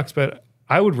shooting ducks, but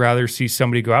I would rather see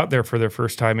somebody go out there for their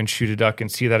first time and shoot a duck and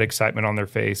see that excitement on their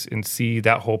face and see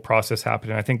that whole process happen.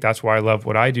 And I think that's why I love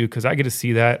what I do, because I get to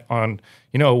see that on,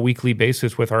 a weekly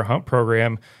basis with our hunt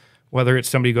program, whether it's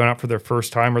somebody going out for their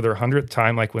first time or their 100th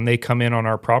time, like when they come in on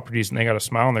our properties and they got a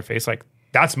smile on their face, like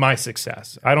that's my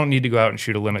success. I don't need to go out and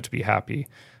shoot a limit to be happy.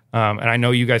 And I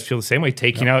know you guys feel the same way,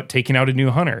 taking out a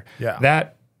new hunter. Yeah.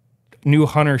 That new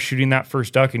hunter shooting that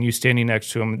first duck and you standing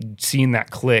next to them, seeing that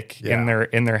click in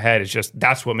their head is just,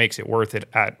 that's what makes it worth it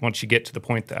once you get to the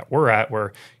point that we're at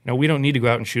where, we don't need to go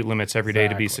out and shoot limits every day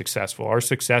to be successful. Our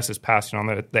success is passing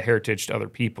on the heritage to other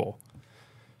people.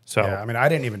 So, yeah, I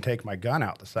didn't even take my gun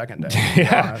out the second day.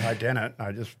 Yeah. I didn't.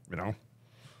 I just,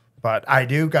 but I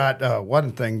do got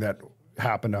one thing that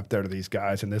happened up there to these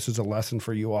guys, and this is a lesson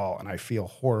for you all, and I feel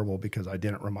horrible because I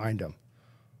didn't remind them.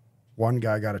 One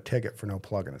guy got a ticket for no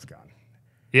plug in his gun.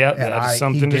 Yeah, that's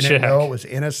something to check. He didn't know it was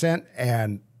innocent,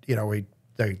 and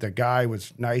the guy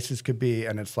was nice as could be,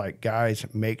 and it's like, guys,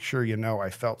 make sure I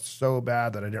felt so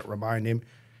bad that I didn't remind him.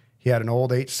 He had an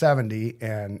old 870,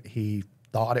 and he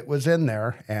thought it was in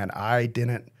there, and I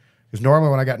didn't. Because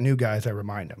normally when I got new guys, I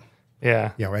remind them.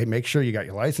 Yeah. Hey, make sure you got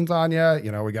your license on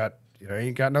you. We got,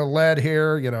 ain't got no lead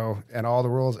here, and all the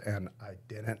rules, and I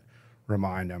didn't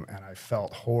remind them, and I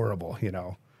felt horrible,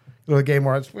 The game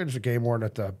warden, we're just a game warden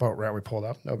at the boat ramp we pulled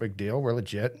up. No big deal. We're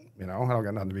legit. I don't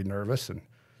got nothing to be nervous. And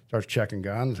starts checking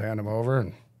guns, hand them over,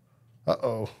 and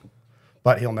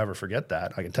But he'll never forget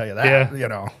that. I can tell you that.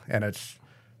 Yeah. And it's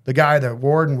the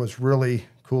warden was really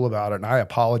cool about it. And I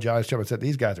apologized to him. I said,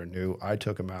 these guys are new. I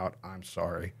took them out. I'm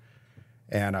sorry.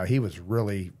 And he was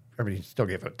really, he still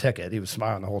gave a ticket. He was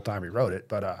smiling the whole time he wrote it.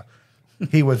 But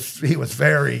he was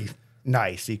very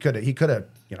nice. He could have,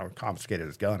 confiscated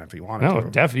his gun if he wanted to. No,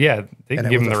 definitely. Yeah, they can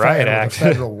give him the riot act.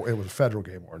 It was a federal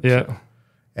game warden. Yeah. So.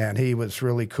 And he was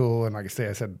really cool. And like I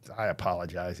said, I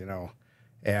apologize,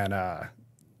 And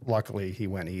luckily he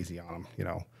went easy on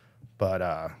him, But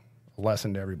a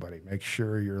lesson to everybody, make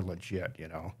sure you're legit,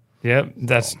 Yep,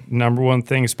 that's number one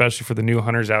thing, especially for the new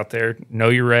hunters out there. Know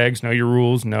your regs, know your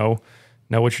rules, know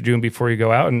what you're doing before you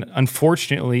go out. And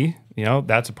unfortunately,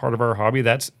 that's a part of our hobby.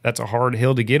 That's a hard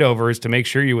hill to get over, is to make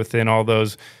sure you're within all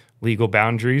those legal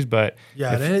boundaries. But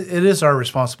yeah, it is our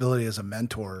responsibility as a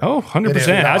mentor. Oh, 100%.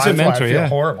 As a mentor, I feel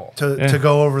horrible to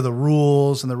go over the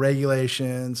rules and the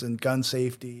regulations and gun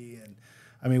safety.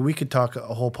 And we could talk a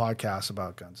whole podcast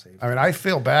about gun safety. I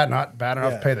feel bad, not bad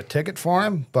enough to pay the ticket for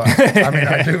him, but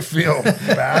I do feel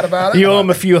bad about it. You owe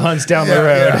him a few hunts down the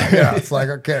road. Yeah. It's like,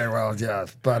 okay, well, yeah,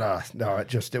 but no,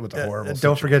 it was a horrible.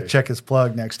 Don't forget to check his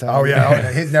plug next time. Oh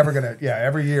yeah, he's never gonna. Yeah,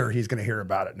 every year he's gonna hear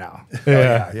about it now.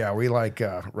 Yeah. We like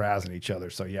razzing each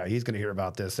other, so yeah, he's gonna hear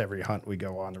about this every hunt we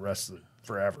go on the rest of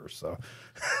forever. So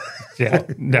yeah,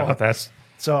 no, that's.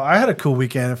 So I had a cool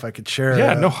weekend, if I could share.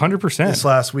 Yeah, 100%. This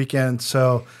last weekend.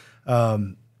 So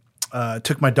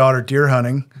took my daughter deer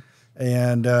hunting,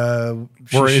 And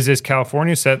is this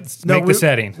California? Make the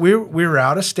setting. We were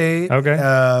out of state. Okay.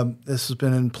 This has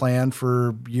been in plan for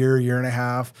a year and a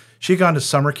half. She'd gone to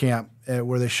summer camp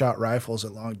where they shot rifles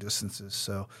at long distances.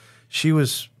 So she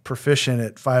was proficient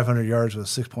at 500 yards with a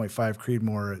 6.5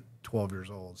 Creedmoor at 12 years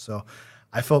old. So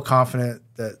I felt confident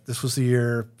that this was the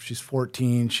year. She's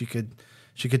 14. She could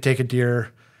take a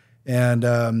deer.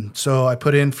 And so I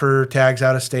put in for tags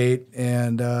out of state,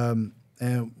 and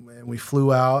we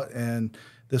flew out, and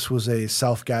this was a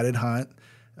self-guided hunt.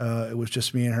 It was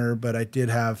just me and her, but I did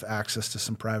have access to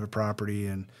some private property,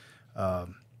 and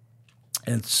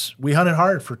we hunted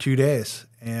hard for 2 days.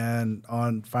 And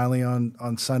finally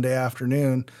on Sunday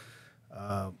afternoon,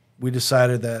 we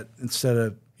decided that instead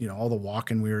of all the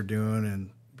walking we were doing,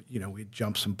 and we'd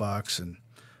jump some bucks and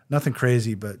nothing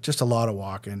crazy, but just a lot of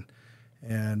walking.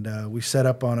 And we set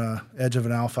up on a edge of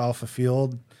an alfalfa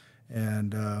field,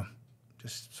 and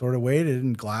just sort of waited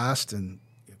and glassed, and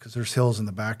because there's hills in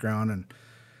the background,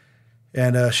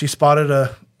 and she spotted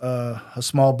a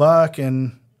small buck,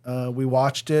 and we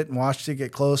watched it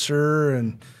get closer,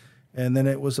 and then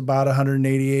it was about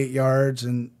 188 yards,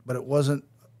 but it wasn't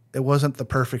the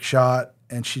perfect shot,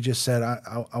 and she just said,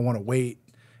 I want to wait.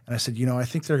 And I said, I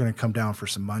think they're going to come down for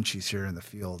some munchies here in the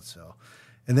field. So,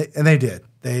 and they did.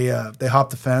 They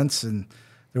hopped the fence, and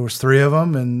there was 3 of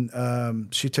them,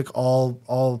 and she took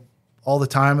all the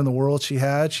time in the world she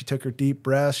had. She took her deep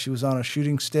breaths. She was on a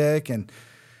shooting stick, and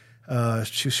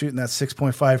she was shooting that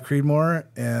 6.5 Creedmoor.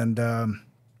 And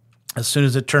as soon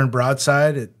as it turned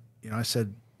broadside, I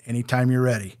said, anytime you're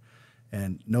ready.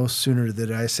 And no sooner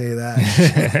did I say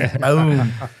that,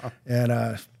 boom,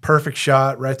 and perfect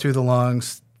shot right through the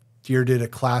lungs. Deer did a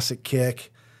classic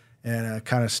kick, and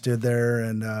kind of stood there.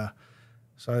 And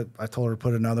so I told her to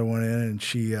put another one in, and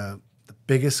she, the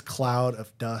biggest cloud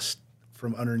of dust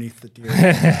from underneath the deer.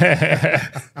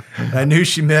 I knew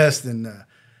she missed, and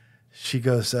she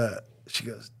goes,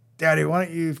 Daddy, why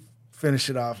don't you finish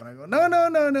it off? And I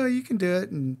go, no, you can do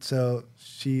it. And so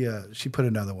she put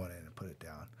another one in and put it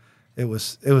down. It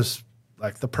was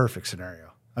like the perfect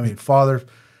scenario. I mean, father,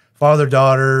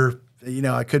 daughter.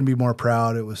 I couldn't be more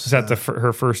proud. It was. Is that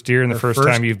her first deer and the first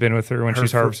time you've been with her when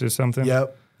she's harvested something?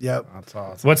 Yep. That's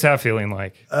awesome. What's that feeling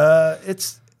like?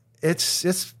 It's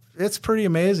pretty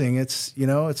amazing. It's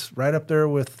right up there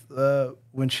with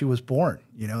when she was born.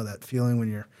 That feeling when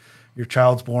your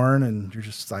child's born and you're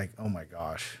just like, oh my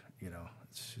gosh, it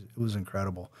was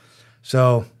incredible.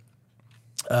 So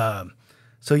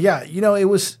yeah,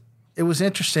 it was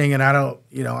interesting, and I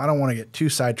don't want to get too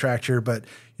sidetracked here, but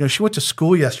she went to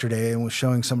school yesterday and was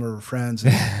showing some of her friends.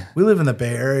 And we live in the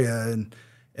Bay Area,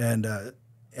 and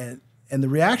the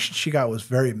reaction she got was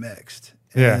very mixed.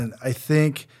 Yeah. And I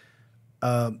think,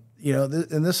 and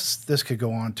this could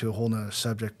go on to a whole nother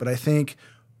subject, but I think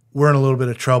we're in a little bit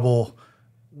of trouble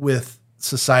with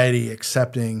society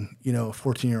accepting, a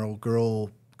 14-year-old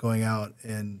girl going out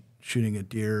and shooting a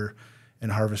deer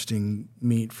and harvesting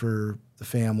meat for the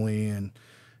family, and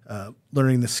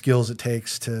learning the skills it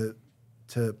takes to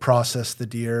process the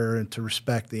deer and to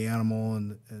respect the animal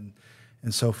and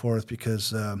so forth,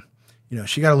 because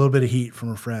she got a little bit of heat from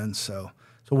her friends. So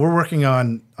we're working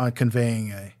on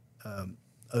conveying a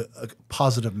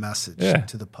positive message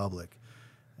to the public,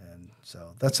 and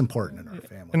so that's important in our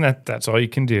family. And that's all you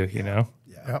can do, Yeah.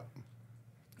 Yep.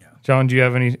 John, do you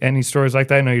have any stories like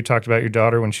that? I know you talked about your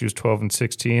daughter when she was 12 and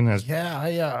 16.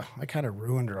 I kind of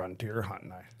ruined her on deer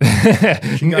hunting.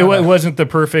 It wasn't the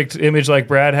perfect image like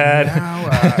Brad had.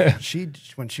 No,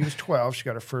 when she was 12, she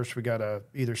got her first. We got a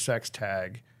either sex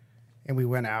tag, and we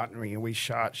went out and we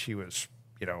shot. She was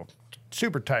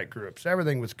super tight groups.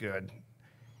 Everything was good,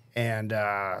 and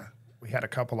we had a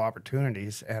couple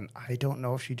opportunities. And I don't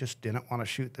know if she just didn't want to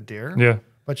shoot the deer. Yeah,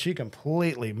 but she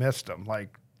completely missed them.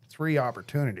 Like 3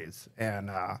 opportunities,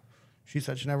 and she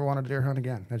said she never wanted to deer hunt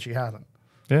again, and she hasn't.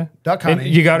 Yeah, duck hunting.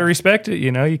 And you got to respect it.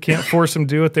 You can't force them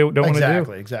to do what they don't want to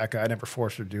do. Exactly. I never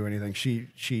forced her to do anything.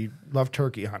 She loved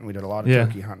turkey hunting. We did a lot of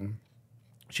turkey hunting.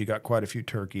 She got quite a few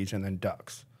turkeys and then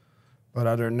ducks. But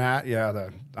other than that,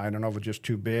 I don't know if it was just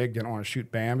too big. Didn't want to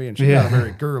shoot Bambi, and she's not a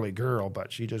very girly girl,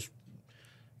 but she just,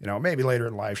 maybe later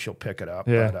in life she'll pick it up.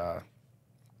 Yeah. But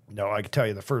no, I can tell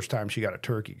you the first time she got a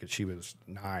turkey, because she was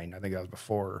 9. I think that was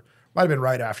before. Might have been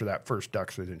right after that first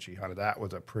duck season she hunted. That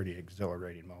was a pretty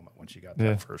exhilarating moment when she got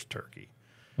that first turkey.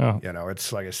 Oh.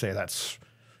 It's like I say, that's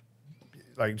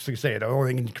like you say, the only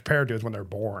thing you can compare it to is when they're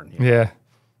born. Yeah.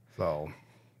 So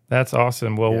that's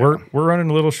awesome. Well, we're running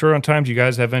a little short on time. Do you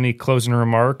guys have any closing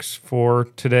remarks for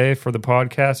today for the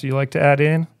podcast you'd like to add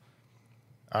in?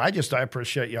 I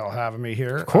appreciate y'all having me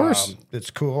here. Of course.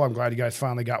 It's cool. I'm glad you guys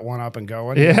finally got one up and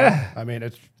going. Yeah. I mean,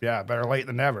 it's better late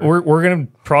than never. We're going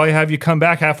to probably have you come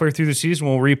back halfway through the season.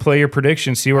 We'll replay your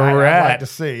predictions, see where we're at. I'd like to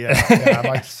see. Yeah, I'd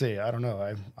like to see. I don't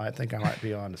know. I think I might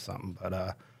be on to something.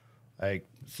 But I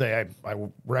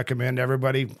recommend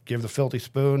everybody give the Filthy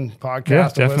Spoon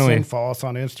podcast a listen. Follow us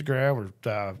on Instagram.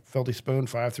 We're Filthy Spoon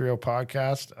 530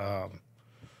 podcast.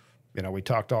 We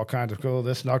talked all kinds of cool.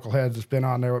 This knucklehead's has been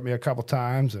on there with me a couple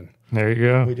times, and there you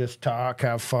go. We just talk,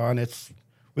 have fun.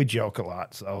 We joke a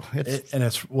lot, so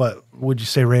it's what would you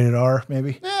say, rated R,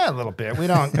 maybe? Yeah, a little bit. We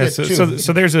don't.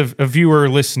 So there's a viewer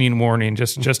listening warning.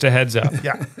 Just a heads up.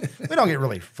 Yeah, we don't get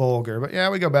really vulgar, but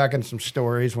we go back into some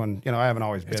stories when I haven't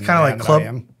always been. It's kind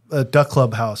of like Duck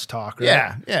Clubhouse talk,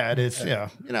 right? Yeah, it is. Yeah,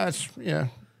 it's a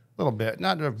little bit,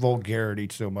 not a vulgarity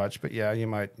so much, but you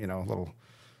might a little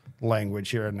language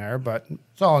here and there, but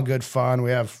it's all in good fun. We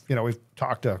have, we've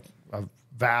talked to a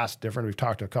vast different, we've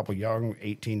talked to a couple young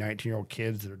 18, 19-year-old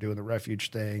kids that are doing the refuge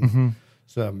thing,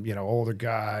 some, older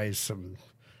guys, some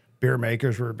beer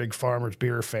makers. We're big Farmers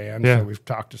beer fans, so we've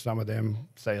talked to some of them,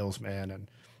 salesmen, and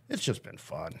it's just been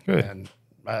fun. Good. And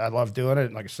I love doing it.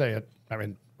 And like I say,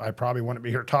 I probably wouldn't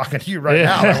be here talking to you right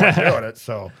now if I wasn't doing it,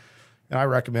 so... And I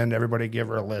recommend everybody give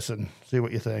her a listen, see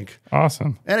what you think.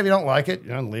 Awesome. And if you don't like it,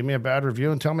 leave me a bad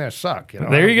review and tell me I suck.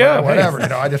 There you go. Whatever.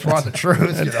 I just want the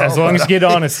truth. As long as you get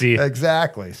honesty.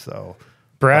 Exactly. So,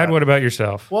 Brad, what about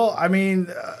yourself? Well, I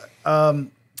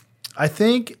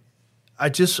think I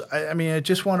just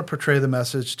want to portray the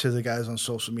message to the guys on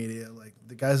social media, like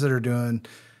the guys that are doing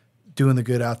the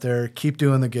good out there. Keep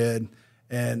doing the good,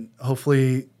 and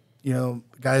hopefully,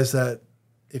 guys that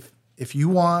if you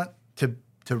want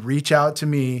to reach out to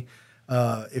me,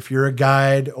 if you're a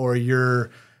guide or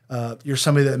you're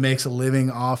somebody that makes a living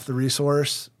off the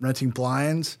resource renting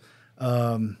blinds,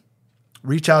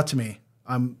 reach out to me.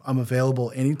 I'm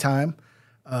available anytime.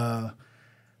 I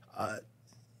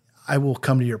will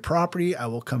come to your property. I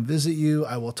will come visit you.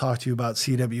 I will talk to you about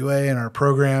CWA and our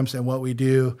programs and what we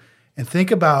do, and think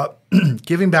about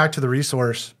giving back to the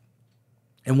resource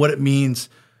and what it means,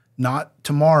 not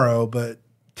tomorrow, but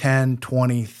 10,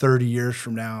 20, 30 years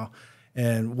from now,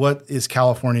 and what is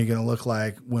California going to look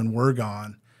like when we're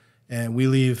gone and we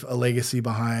leave a legacy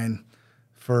behind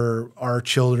for our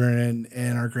children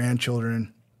and our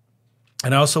grandchildren.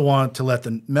 And I also want to let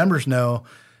the members know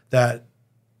that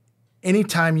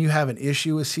anytime you have an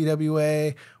issue with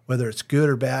CWA, whether it's good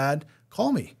or bad,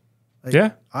 call me.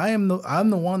 I'm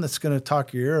the one that's going to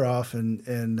talk your ear off and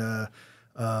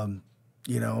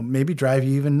maybe drive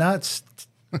you even nuts,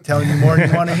 telling you more than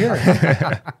you want to hear.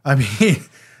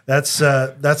 That's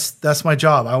my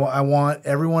job. I want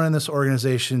everyone in this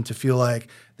organization to feel like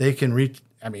they can reach.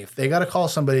 If they got to call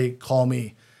somebody, call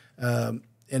me. And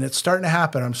it's starting to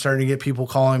happen. I'm starting to get people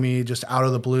calling me just out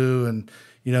of the blue, and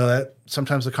that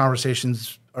sometimes the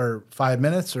conversations are 5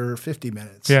 minutes or 50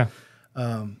 minutes. Yeah.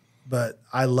 But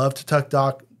I love to talk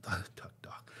duck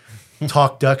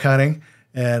hunting,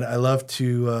 and I love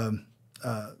to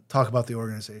talk about the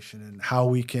organization and how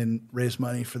we can raise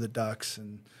money for the ducks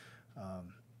and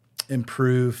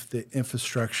improve the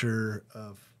infrastructure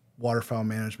of waterfowl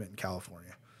management in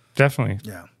California. Definitely.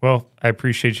 Yeah. Well, I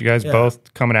appreciate you guys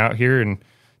both coming out here and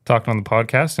talking on the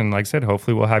podcast. And like I said,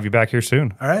 hopefully we'll have you back here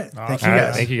soon. All right.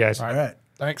 Thank you guys. All right.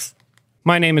 Thanks.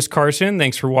 My name is Carson.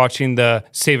 Thanks for watching the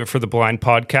Save It for the Blind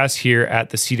podcast here at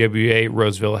the CWA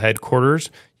Roseville headquarters.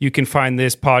 You can find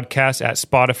this podcast at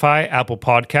Spotify, Apple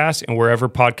Podcasts, and wherever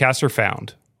podcasts are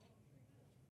found.